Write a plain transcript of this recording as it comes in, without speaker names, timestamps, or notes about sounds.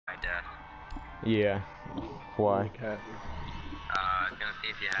Yeah. Why? Okay. I was gonna see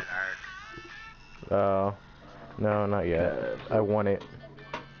if you had arc. Oh. No, not yet. I want it.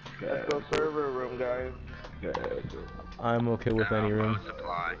 Let's go server room, guys. I'm okay with any room. Boat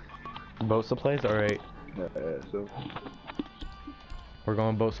supply. Boat supplies? Alright. So We're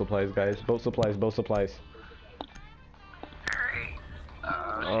going boat supplies, guys. Boat supplies, boat supplies.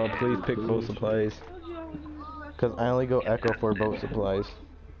 Oh, please pick boat supplies. Because I only go Echo for boat supplies.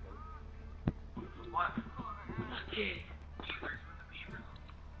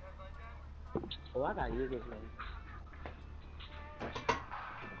 Oh, I got you this man.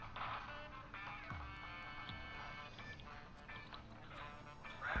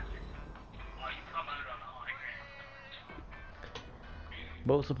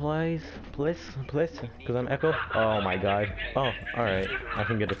 Boat supplies, please, because I'm Echo. Oh my god. Oh, alright. I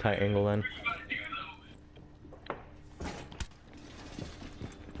can get a tight angle then.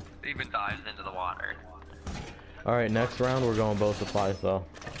 Even dives into the water. Alright, next round we're going boat supplies though.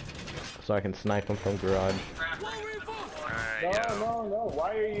 So I can snipe them from garage. Alright, no.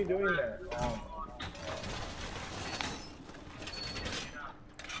 Why are you doing that?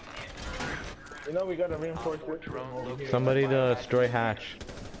 You know we gotta reinforce it. Somebody destroy hatch.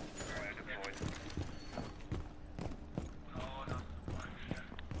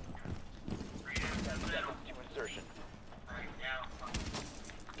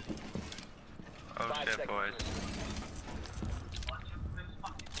 Oh shit, boys.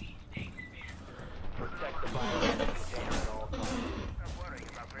 Protect the biohazard container at all times. Stop worrying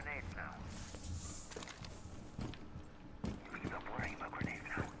about grenades now. Stop worrying about grenades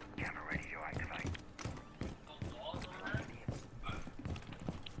now. Camera ready to activate.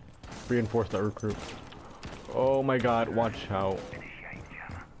 Reinforce that recruit. Oh my god, watch out.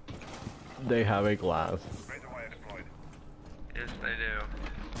 They have a glass. Yes, they do.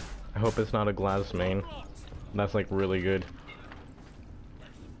 I hope it's not a glass main. That's like really good.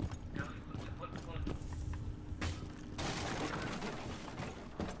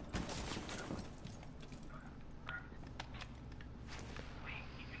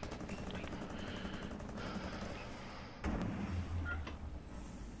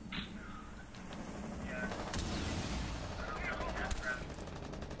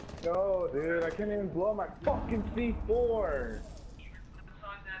 No, dude, I can't even blow my fucking C4.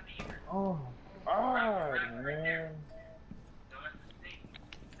 Oh, God, man.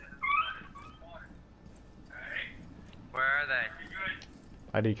 Where are they?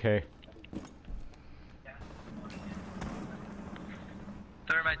 IDK.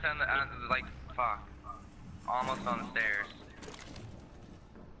 Thermite's on the, like, fuck. Almost on the stairs.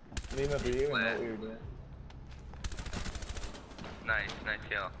 Lena, do you even know what you're doing? Nice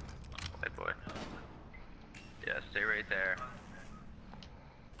kill. Hey boy. Yeah, stay right there.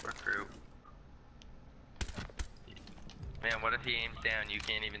 Recruit. Man, what if he aims down? You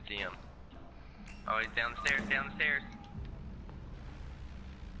can't even see him. Oh, he's down the stairs,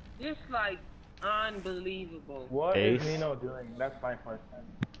 It's like unbelievable. What Ace. is Nino doing? That's my question.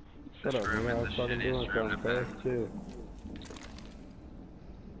 Shut up, man. I was fucking doing something fast, too.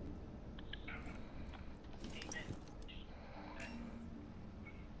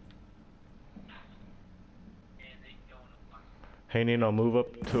 Hey Nino, move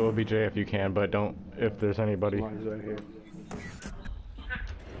up to OBJ if you can, but don't if there's anybody.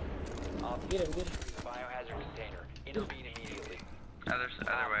 Get him. Biohazard container. Intervene immediately. Other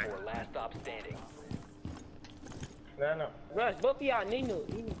way. Or last stop standing. No. Rush, both of y'all, Nino.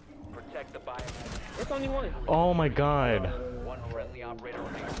 Protect the biohazard. It's only one. Oh my god. One friendly operator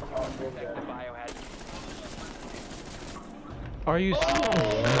remains. Protect the biohazard. Are you oh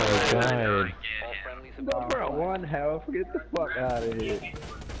my god. All friendlies have been Bro, one health. Get the fuck out of here.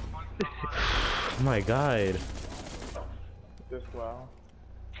 Oh my god. Just wow.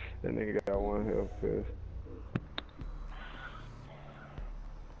 That nigga got one health fist.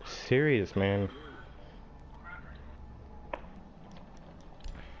 Serious, man.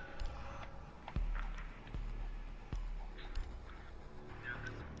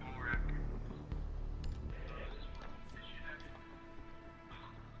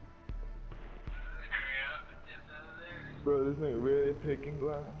 Bro, this nigga really picking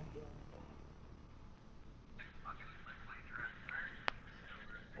glass.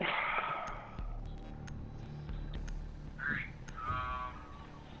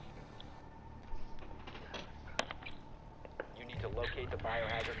 You need to locate the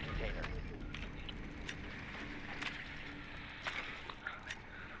biohazard container.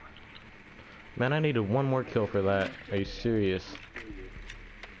 Man, I needed one more kill for that. Are you serious?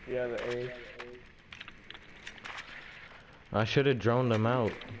 Yeah, the ace. I should have droned them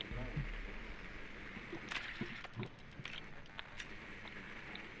out.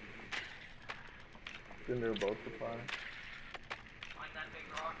 Then they're both supply.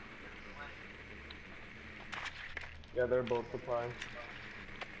 Yeah, they're both supplies.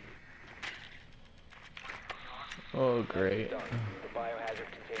 Oh, great. Done. The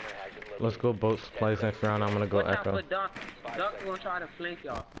biohazard container has been located. Let's go boat supplies next round. I'm gonna go Watch out Echo. for Duck. Duck gonna try to flank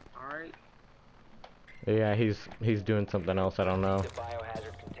y'all. Alright? Yeah, he's doing something else. I don't know. The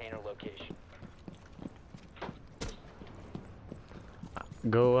biohazard container location.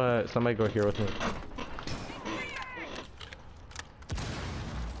 Go. Somebody go here with me.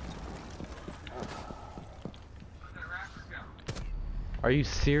 Are you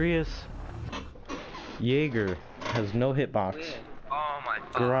serious? Jaeger has no hitbox. Where? Oh my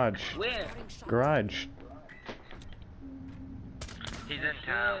fuck. Garage. Where? Garage. He's in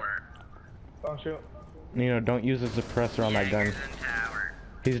tower. Don't shoot. You know, don't use a suppressor on that gun. Jaeger's in tower.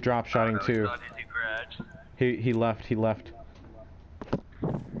 He's drop shotting Oh, too. he's not in the garage. He left. He left.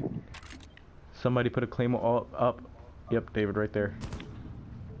 Somebody put a claymore up. Yep, David, right there.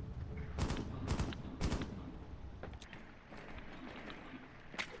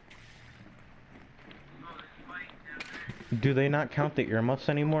 Do they not count the earmuffs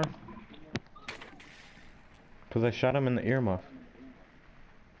anymore? Cause I shot him in the earmuff.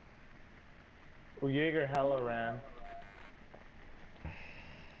 Well, Jaeger hella ran.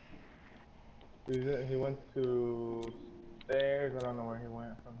 He went to stairs. I don't know where he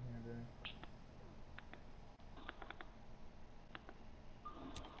went from here.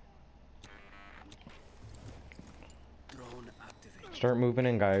 Dude. Start moving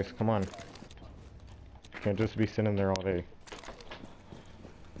in, guys. Come on. Can't just be sitting there all day.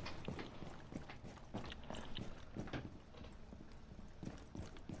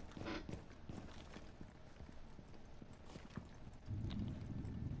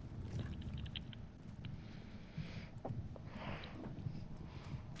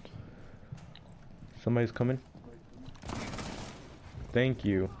 Somebody's coming. Thank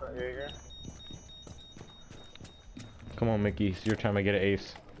you. Jaeger. Come on, Mickey. It's your time to get an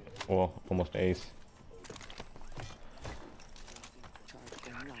ace. Well, almost ace.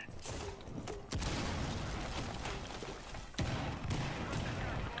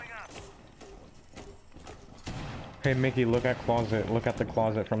 Hey, Mickey, look at closet. Look at the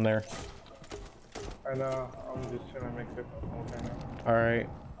closet from there. I know. I'm just trying to make it okay now. Alright.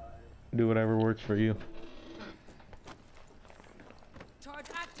 Do whatever works for you. Charge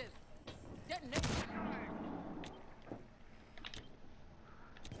active. Detonate.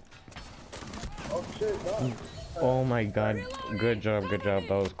 Oh shit, no. Oh my god. Good job, good job.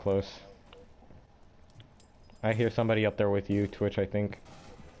 That was close. I hear somebody up there with you, Twitch, I think.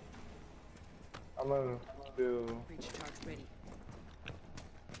 I'm gonna do. Breach charge ready.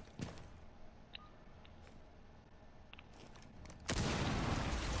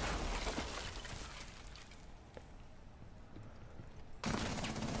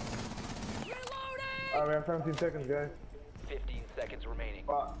 Alright, we have 17 seconds, guys. 15 seconds remaining.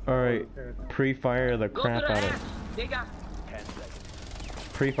 Alright. Pre-fire the Go crap to the out hatch. of. They got 10 seconds.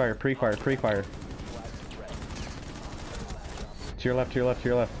 Pre-fire, pre-fire, pre-fire. Blast threat. To your left, to your left, to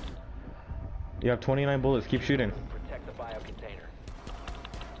your left. You have 29 bullets. Keep shooting. Protect the bio container.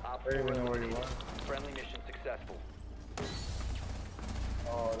 Op I don't 4 even know where you are. friendly mission successful.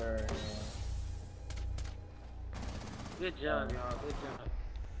 Oh, there you good job, y'all. Good job.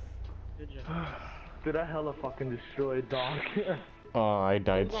 Good job. Did I hella fucking destroy Doc? Oh, I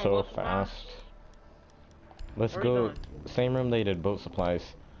died Who's on so boat supplies? fast. Let's Where we go. going? Same room they did, boat supplies.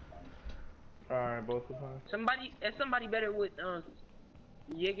 Alright, both of us. Is somebody better with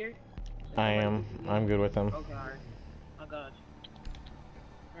Jaeger? I am. I'm good with them. Okay, alright. I got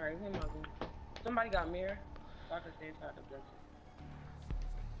you. Alright, who am I going? Somebody got mirror. So I can stay inside the building.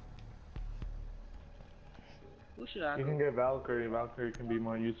 Who should I You go? can get Valkyrie. Valkyrie can be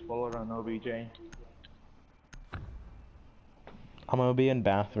more useful around OBJ. I'm gonna be in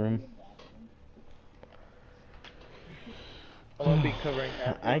bathroom. I'm gonna be covering.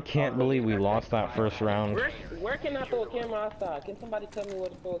 I can't believe we lost that first round. Where can I throw a camera outside? Can somebody tell me where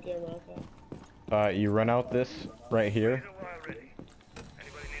to throw a camera outside? You run out this right here.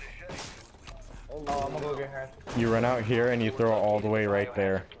 Oh, I'm gonna go get hatch. You run out here and you throw it all the way right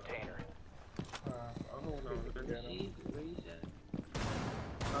there. Container. I'm Hold gonna on, let me see. Where you at?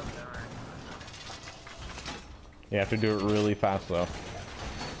 Okay, alright. You have to do it really fast though.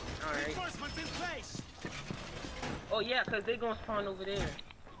 Alright. Oh yeah, cause they gonna spawn over there.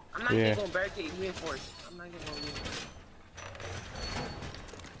 I'm not Yeah. even gonna barricade reinforce. I'm not even gonna reinforce.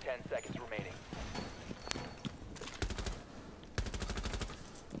 10 seconds remaining.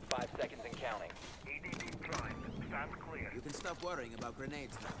 5 seconds and counting. Stand clear. You can stop worrying about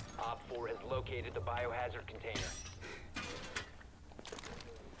grenades now. Op 4 has located the biohazard container.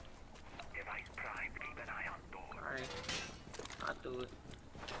 Device primed. Keep an eye on door. Alright. I'll do it.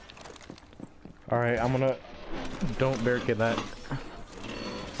 Alright, I'm gonna... Don't barricade that.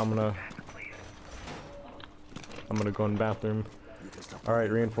 I'm gonna go in the bathroom.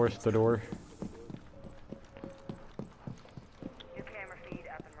 Alright, reinforce the door. New camera feed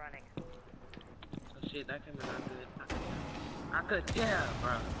up and running. Oh shit, that camera not good. I could tell,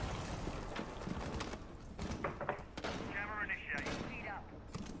 bro. Camera initiated. Feed up.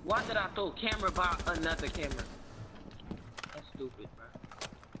 Why did I throw camera by another camera? That's stupid, bro.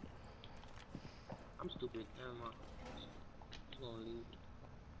 I'm stupid. Never mind. Just gonna leave.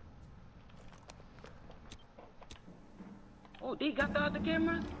 Oh, they got the other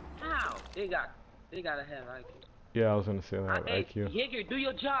camera? How? They gotta have IQ. Yeah, I was gonna say that. Hey, IQ. Jaeger, do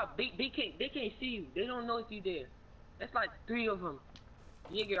your job. They can't see you. They don't know if you there. That's like 3 of them.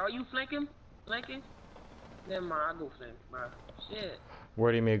 Jaeger, are you flanking? Flanking? Never mind, I'll go flank, bro. Shit.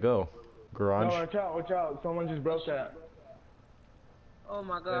 Where do you mean go? Garage? No, watch out, watch out. Someone just broke that. Oh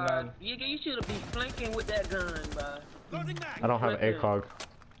my god. Jaeger, you should have been flanking with that gun, bro. I don't have ACOG.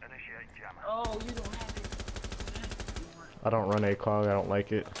 Initiate jammer. Oh, you don't have it. I don't run ACOG. I don't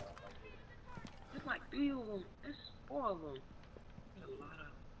like it. There's like 3 of them. There's 4 of them. There's a lot of.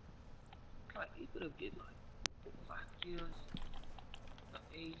 It's like you could have get like 5 kills. An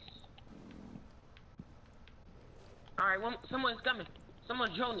ace. Alright, someone's coming.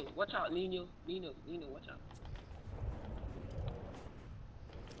 Someone's droning. Watch out, Nino, watch out.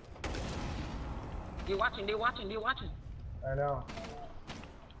 They're watching. I know.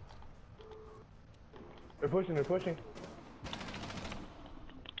 They're pushing.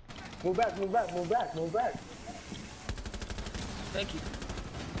 Move back. Thank you.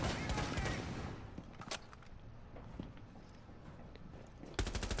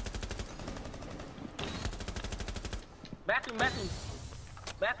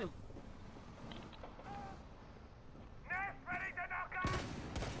 Bathroom. Ready to knock out.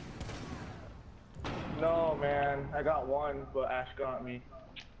 No, man. I got one, but Ash got me.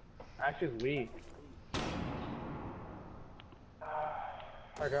 Ash is weak.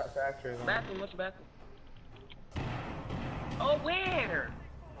 I got fractures on. Bathroom, what's your bathroom? Oh, where?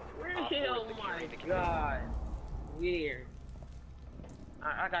 Where the hell? Oh my god. Where?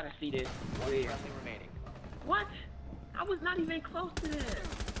 I gotta see this. Where? Remaining. What? I was not even close to this.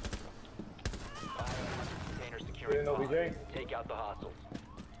 Container secured. OBJ? Take out the hostiles.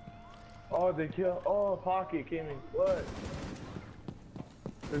 Oh, they killed. Oh, Pocket came in. What?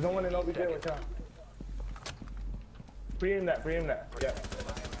 There's no one in OBJ. Watch out. Pre-aim that. Yeah.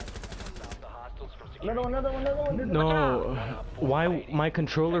 Stop the hostiles from securing. Another one. No. Why my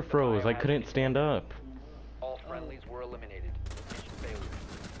controller froze? I couldn't stand up. All friendlies were eliminated. Mission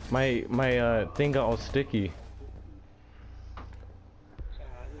failure. My thing got all sticky.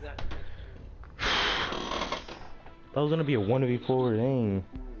 That was gonna be a 1v4 thing.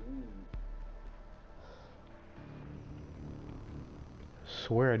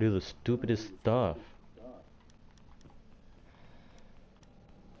 Swear I do the stupidest stuff.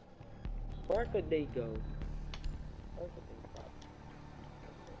 Where could they go?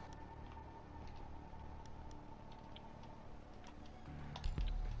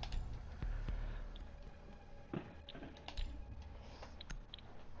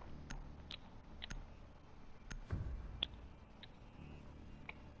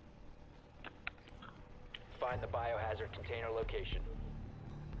 Find the biohazard container location.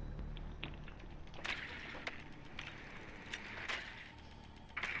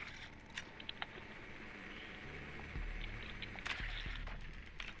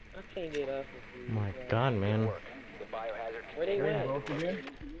 I can't get up. My god, man. The biohazard Where they container. went?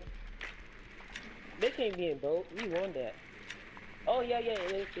 They can't be in boat. We won that. Oh yeah,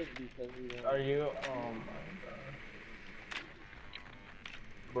 it should be because we won. Are you? Oh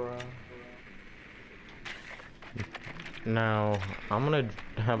my god. Bruh. Now, I'm gonna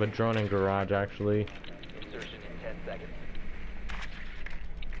have a drone in garage actually. Insertion in 10 seconds.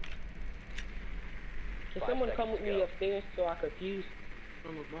 Can someone come with me upstairs so I could fuse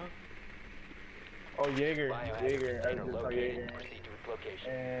from above? Oh, Jaeger. Biohazard I just container saw located. Jaeger. Proceed to its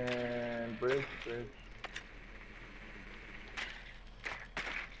location. And Bridge.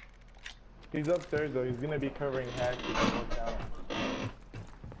 He's upstairs though. He's gonna be covering hatches. Watch out.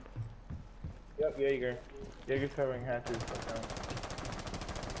 Yep, Jaeger. Jaeger's covering hatches. Watch out.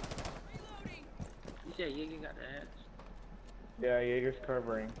 You said Jaeger got the hatch. Yeah, Jaeger's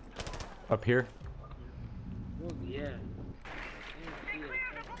covering. Up here? Oh yeah.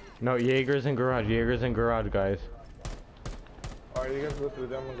 No, Jaeger's in garage, guys. Alright, you guys go through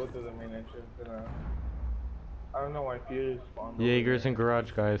them and go through the main entrance. And, I don't know why Fear spawned. Jaeger's in garage,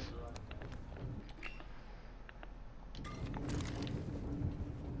 guys.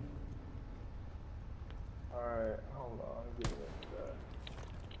 Alright, hold on. Give me that.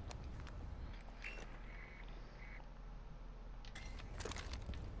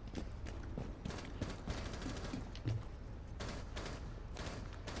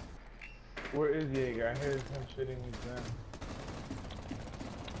 Where is Jaeger? I hear him shooting his gun.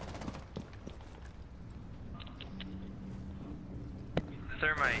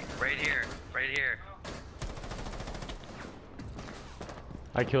 Thermite, right here, right here.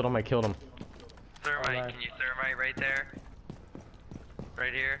 I killed him, I killed him. Thermite, Alright. can you thermite right there?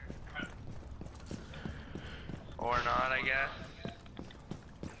 Right here? Or not, I guess.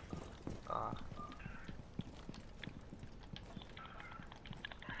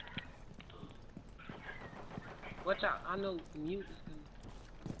 Watch out, I know mute is coming.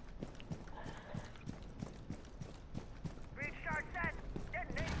 Breach start set.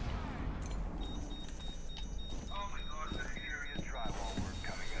 Detonate. Oh my god, there's serious drywall work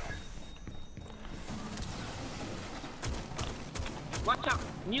coming up. Watch out,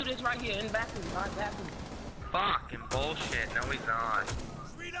 mute is right here in the bathroom, right bathroom. Fucking bullshit, no he's not.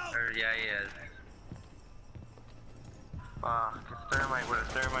 Or, yeah, he is. Fuck, if Thermite would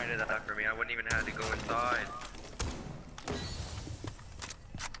have thermited that for me, I wouldn't even have to go inside.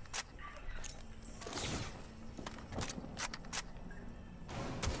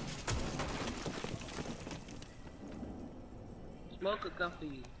 Smoke will come for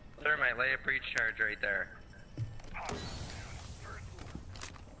you. Thermite, lay a breach charge right there.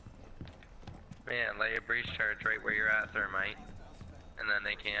 Man, lay a breach charge right where you're at, Thermite. And then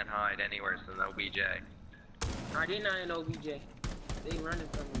they can't hide anywhere, so no BJ. Alright, they're not in OBJ. They running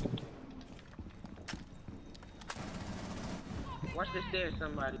from me. Watch the stairs,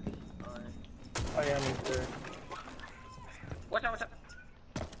 somebody. Alright. I am in there. Watch out, watch out.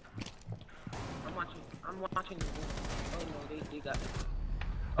 I'm watching. Oh no, they got me.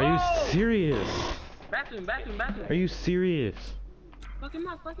 Are you serious? Bathroom. Are you serious? Fuck him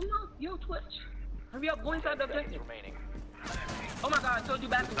up. Yo, Twitch. Hurry up, go inside the objective. Oh my god, I told you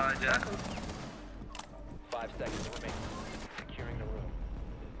bathroom. Bathroom. 5 seconds remaining. Securing the room.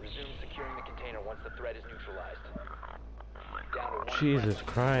 Resume securing the container once the threat is neutralized. Down to one Jesus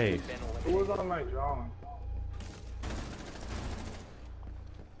friendly. Christ. Been Who was eliminated. on my drawing?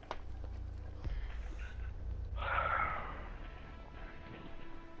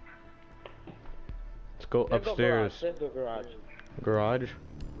 Let's go upstairs. Let's go garage. Garage?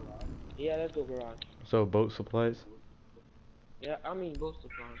 Yeah, let's go garage. So boat supplies? Yeah, I mean both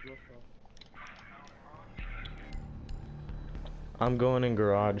supplies, no problem. I'm going in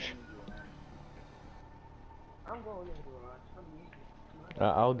garage. I'm going in garage. I'm easy.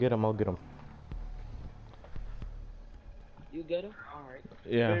 I'll get him, I'll get him. You get him? Alright.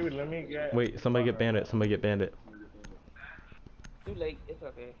 Yeah. David, let me get. Wait, somebody get bandit, somebody get bandit. Too late, it's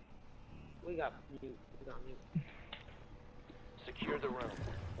okay. We got mute. Secure the room.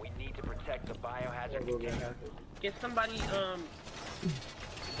 We need to protect the biohazard container. Can somebody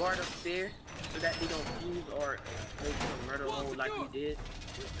guard upstairs so that they don't fuse or make some murder hole like we did?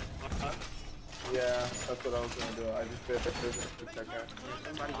 Yeah, that's what I was gonna do. I just did this to check out.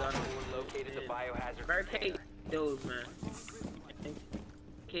 Somebody got them. Located the biohazard Barricade those, man. In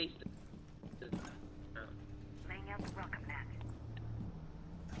case. Laying out the welcome mat.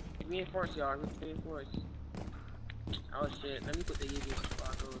 Reinforce, y'all. Reinforce. Oh shit, let me put the Yeezy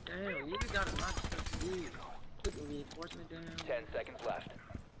spot. Oh, damn, Yeezy got a lot of stuff to do. Put the reinforcement down. 10 seconds left.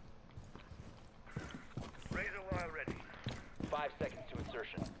 Razor wire ready. 5 seconds to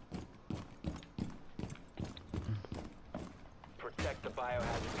insertion. Protect the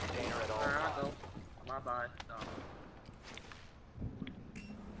biohazard container at all Alright, I'll costs. go. Bye-bye. No.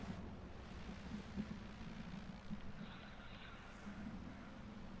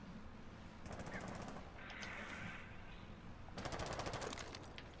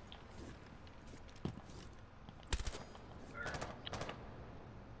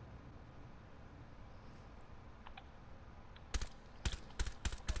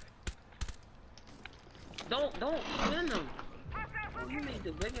 Don't send them. Oh, you made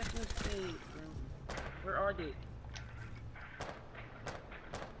the biggest mistake, bro. Where are they?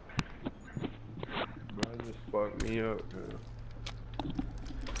 Bro, just fucked me up, man.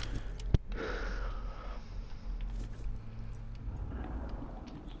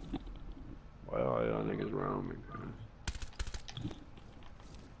 Why all y'all niggas around me, man?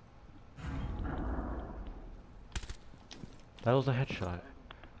 That was a headshot.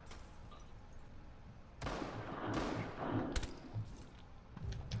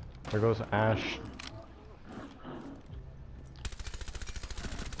 There goes Ash.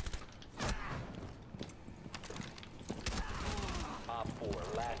 Op 4,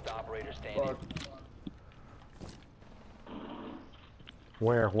 last operator standing. Fuck.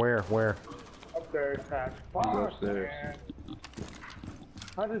 Where? Upstairs, Pack. Fuck, upstairs. man.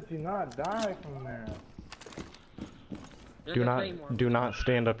 How did you not die from there? There's Do a not, Claymore. do not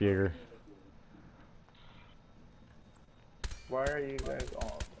stand up, Jaeger. Why are you guys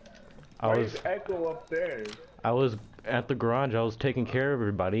off, man? I Why was, is Echo upstairs? I was at the garage. I was taking care of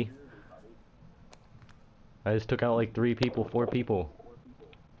everybody. I just took out like 3 people, 4 people.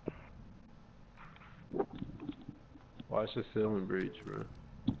 Watch the ceiling breach, bro.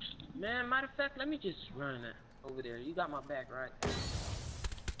 Man, matter of fact, let me just run it over there. You got my back, right?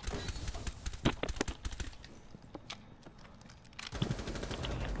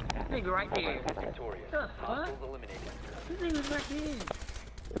 This nigga right there. Victorious. The fuck? Hostiles eliminated. This nigga's right there.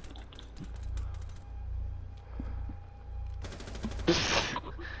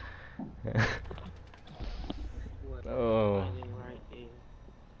 What? Oh. Right there.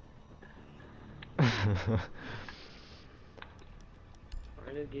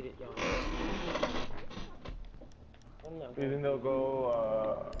 Alright, let's get it, y'all. I'm not You think they'll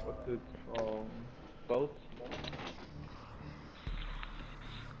go, what's it, boats?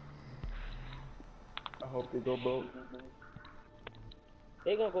 I hope they go boats.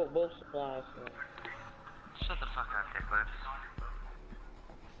 They gonna go both supplies. So. Shut the fuck up, Dickless.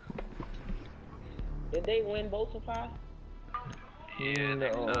 Did they win both supplies? Yeah, I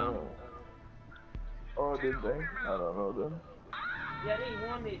think so. Oh, did they? I don't know them. Yeah, they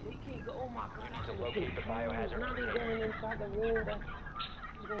won it. They can't go. Oh my god. To locate the biohazard Now they container. going inside the room.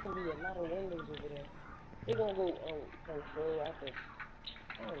 There's gonna be a lot of windows over there. They gonna go control after.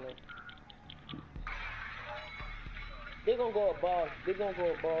 I don't know. They gonna go above. They gonna go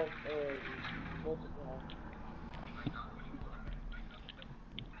above multiply.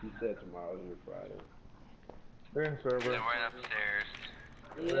 You said tomorrow's your Friday. They're in They server. went upstairs.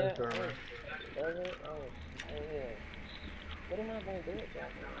 They're in server. Yeah. What am I gonna do with that?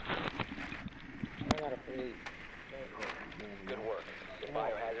 I gotta play. Good work. The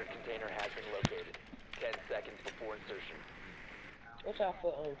biohazard container has been located. 10 seconds before insertion. Watch out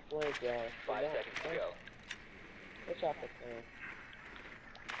for flank, y'all. 5 seconds to go. Watch out for flank.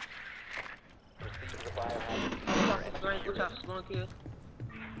 Proceed to the biohazard Watch container out and for flank. secure Watch out it. for flank here.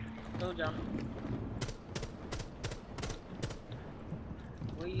 Told y'all.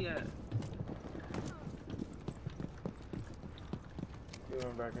 Where you at? Get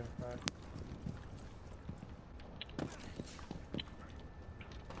them back inside.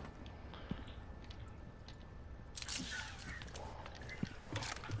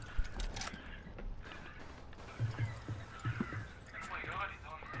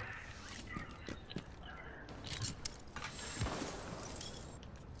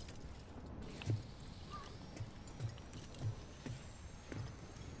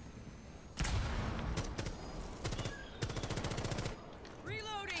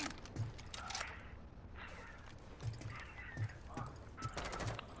 Reloading.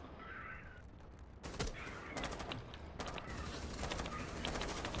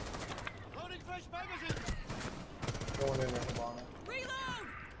 Loading fresh magazine. Going in there, Habana. Reload.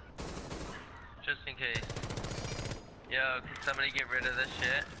 Just in case. Yo, can somebody get rid of this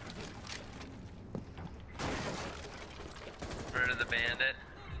shit? Rid of the bandit?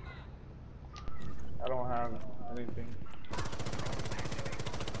 I don't have anything.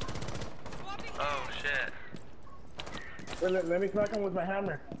 Swapping. Oh shit. Wait, let me crack him with my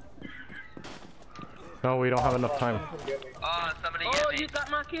hammer. No, we don't have enough time. Get me. Oh, somebody Oh, get you me.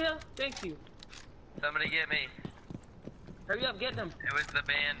 got my kill? Thank you. Somebody get me. Hurry up, get them. It was the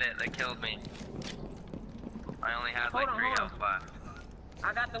bandit that killed me. I only had Hold like on, 3 hold health left.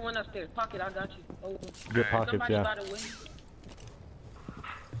 I got the one upstairs. Pocket, I got you. Oh, Good pockets, somebody yeah. by the way.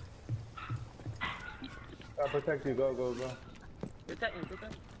 I'll protect you. Go, go, go. Protect him,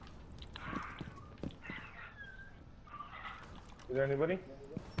 protect him. Is there anybody?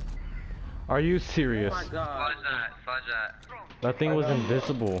 Are you Oh serious? my god. Fudge that. That thing was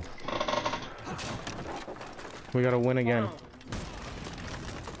invisible. We gotta win again.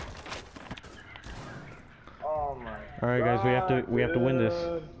 Oh my. Alright guys, we have to win this.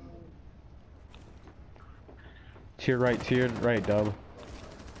 dude. To your right, Dub.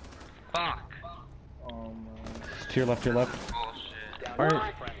 Fuck. Oh my. To your left, Bullshit.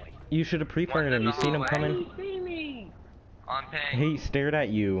 Alright, Friendly. you should have pre-fired him. You seen him coming? See me. On ping. He stared at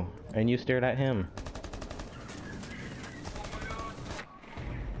you, and you stared at him.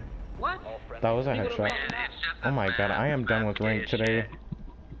 What? All friendly. That was a You headshot. could've It's just Oh a my god, I am done with rank today.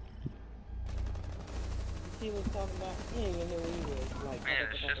 he was talking about? He didn't even know where he was. Like, Man,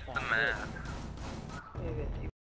 it's just the math. Nigga, he